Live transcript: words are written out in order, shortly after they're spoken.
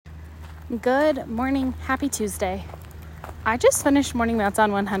Good morning. Happy Tuesday. I just finished Morning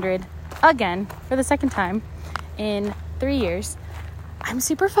Marathon 100 again for the second time in 3 years. I'm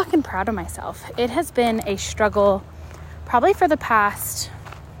super fucking proud of myself. It has been a struggle probably for the past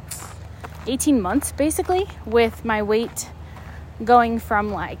 18 months, basically, with my weight going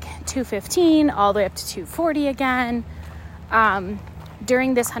from like 215 all the way up to 240 again.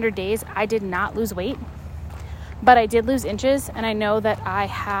 During this 100 days, I did not lose weight, but I did lose inches, and I know that I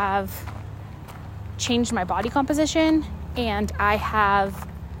have changed my body composition and I have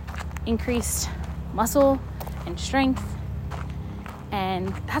increased muscle and strength, and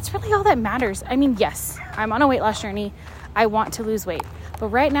that's really all that matters. I mean, yes, I'm on a weight loss journey. I want to lose weight, but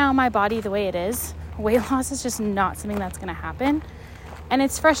right now my body, the way it is, weight loss is just not something that's going to happen, and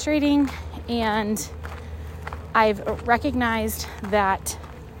it's frustrating. And I've recognized that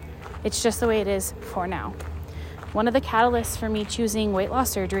it's just the way it is for now. One of the catalysts for me choosing weight loss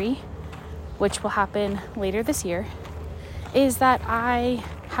surgery, which will happen later this year, is that I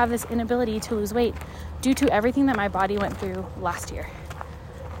have this inability to lose weight due to everything that my body went through last year.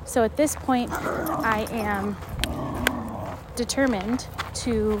 So at this point, I am determined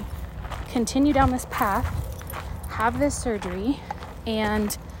to continue down this path, have this surgery,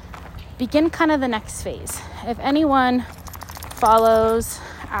 and begin kind of the next phase. If anyone follows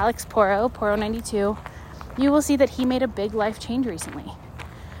Alex Poro92, you will see that he made a big life change recently.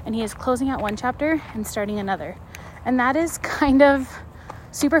 And he is closing out one chapter and starting another. And that is kind of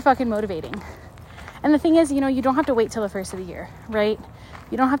super fucking motivating. And the thing is, you don't have to wait till the first of the year, right?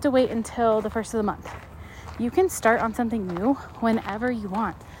 You don't have to wait until the first of the month. You can start on something new whenever you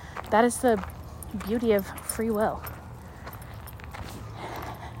want. That is the beauty of free will.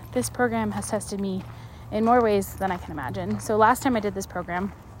 This program has tested me in more ways than I can imagine. So last time I did this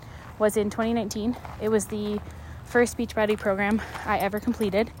program was in 2019. It was the first Beachbody program I ever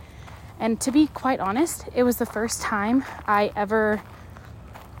completed. And to be quite honest, it was the first time I ever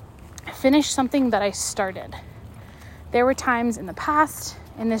finished something that I started. There were times in the past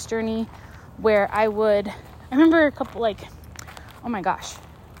in this journey where I remember a couple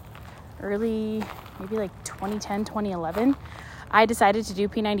early, maybe like 2010, 2011, I decided to do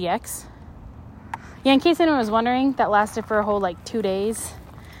P90X. Yeah, in case anyone was wondering, that lasted for a whole 2 days.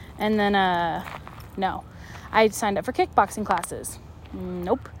 And then, no. I signed up for kickboxing classes.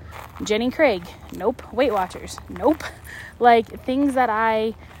 Nope. Jenny Craig. Nope. Weight Watchers. Nope. Things that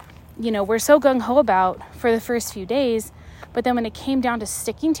I, were so gung-ho about for the first few days, but then when it came down to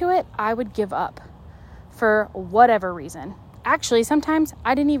sticking to it, I would give up for whatever reason. Actually, sometimes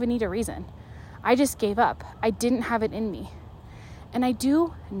I didn't even need a reason. I just gave up. I didn't have it in me. And I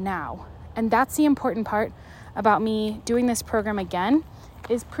do now. And that's the important part about me doing this program again,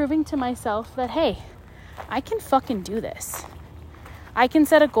 is proving to myself that, hey, I can fucking do this. I can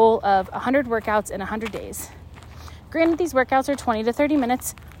set a goal of 100 workouts in 100 days. Granted, these workouts are 20 to 30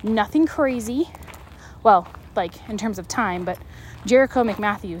 minutes, nothing crazy. Well, in terms of time, but Jericho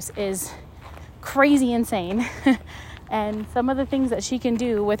McMatthews is crazy insane. And some of the things that she can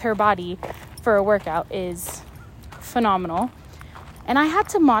do with her body for a workout is phenomenal. And I had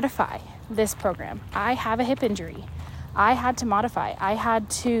to modify this program. I have a hip injury. I had to modify. I had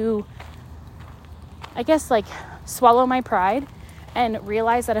to, swallow my pride and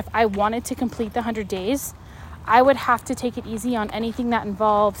realize that if I wanted to complete the 100 days, I would have to take it easy on anything that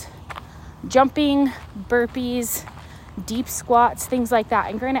involved jumping, burpees, deep squats, things like that.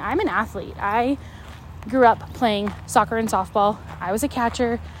 And granted, I'm an athlete. I grew up playing soccer and softball. I was a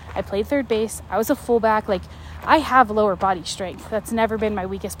catcher. I played third base. I was a fullback. I have lower body strength. That's never been my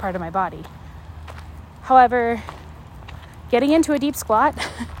weakest part of my body. However, getting into a deep squat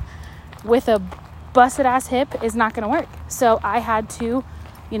with a busted ass hip is not going to work. So I had to,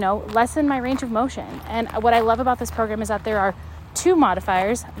 lessen my range of motion. And what I love about this program is that there are two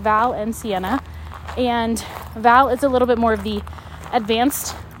modifiers, Val and Sienna. And Val is a little bit more of the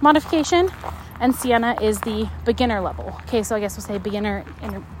advanced modification, and Sienna is the beginner level. Okay, so I guess we'll say beginner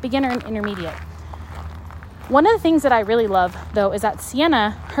and intermediate. One of the things that I really love, though, is that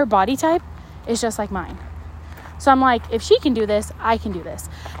Sienna, her body type is just like mine. So I'm like, if she can do this, I can do this.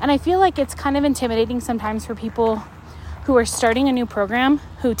 And I feel like it's kind of intimidating sometimes for people who are starting a new program,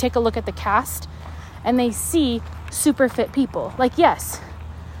 who take a look at the cast and they see super fit people. Yes,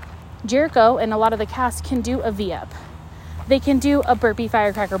 Jericho and a lot of the cast can do a V-up. They can do a burpee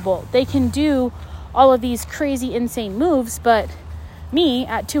firecracker bolt. They can do all of these crazy, insane moves, but me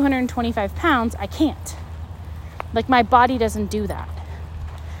at 225 pounds, I can't. My body doesn't do that.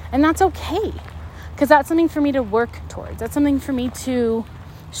 And that's okay, because that's something for me to work towards. That's something for me to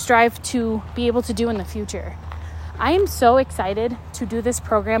strive to be able to do in the future. I am so excited to do this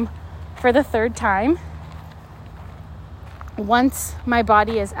program for the third time once my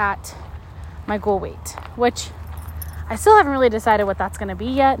body is at my goal weight, which I still haven't really decided what that's going to be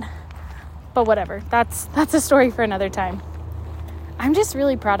yet, but whatever. That's a story for another time. I'm just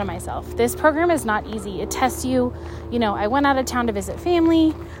really proud of myself. This program is not easy. It tests you. I went out of town to visit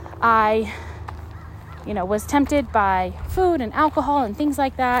family. I, was tempted by food and alcohol and things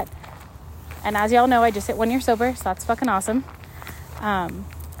like that. And as y'all know, I just hit 1 year sober, so that's fucking awesome.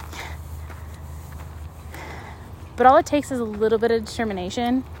 But all it takes is a little bit of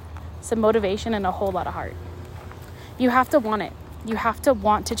determination, some motivation, and a whole lot of heart. You have to want it. You have to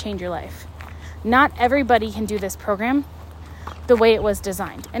want to change your life. Not everybody can do this program the way it was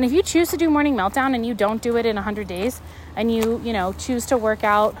designed. And if you choose to do Morning Meltdown and you don't do it in 100 days and you choose to work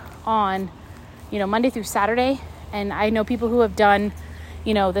out on, Monday through Saturday, and I know people who have done,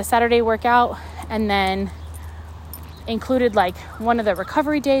 the Saturday workout and then included like one of the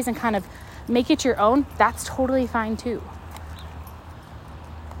recovery days and kind of make it your own, that's totally fine too.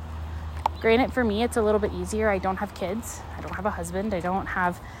 Granted, for me, it's a little bit easier. I don't have kids. I don't have a husband. I don't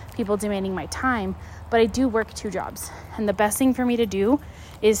have people demanding my time, but I do work 2 jobs. And the best thing for me to do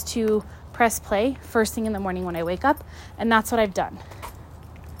is to press play first thing in the morning when I wake up. And that's what I've done.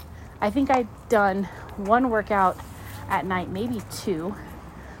 I think I've done 1 workout at night, maybe 2,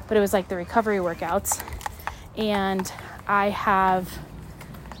 but it was like the recovery workouts. And I have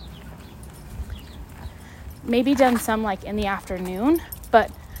maybe done some like in the afternoon, but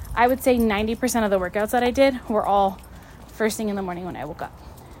I would say 90% of the workouts that I did were all first thing in the morning when I woke up.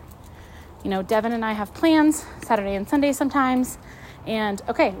 Devin and I have plans Saturday and Sunday sometimes. And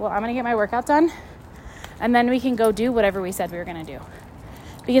okay, well, I'm going to get my workout done and then we can go do whatever we said we were going to do.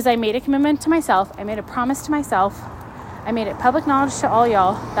 Because I made a commitment to myself. I made a promise to myself. I made it public knowledge to all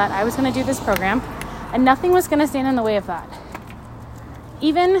y'all that I was going to do this program and nothing was going to stand in the way of that.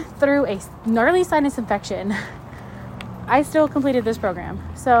 Even through a gnarly sinus infection, I still completed this program.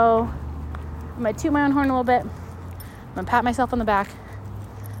 So I'm going to toot my own horn a little bit. I'm going to pat myself on the back.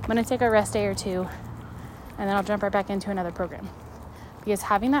 I'm going to take a rest day or 2, and then I'll jump right back into another program. Because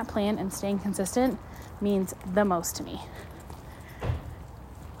having that plan and staying consistent means the most to me.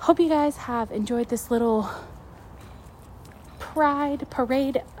 Hope you guys have enjoyed this little pride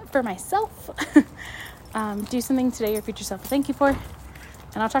parade for myself. Do something today your future self will thank you for.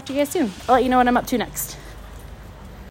 And I'll talk to you guys soon. I'll let you know what I'm up to next.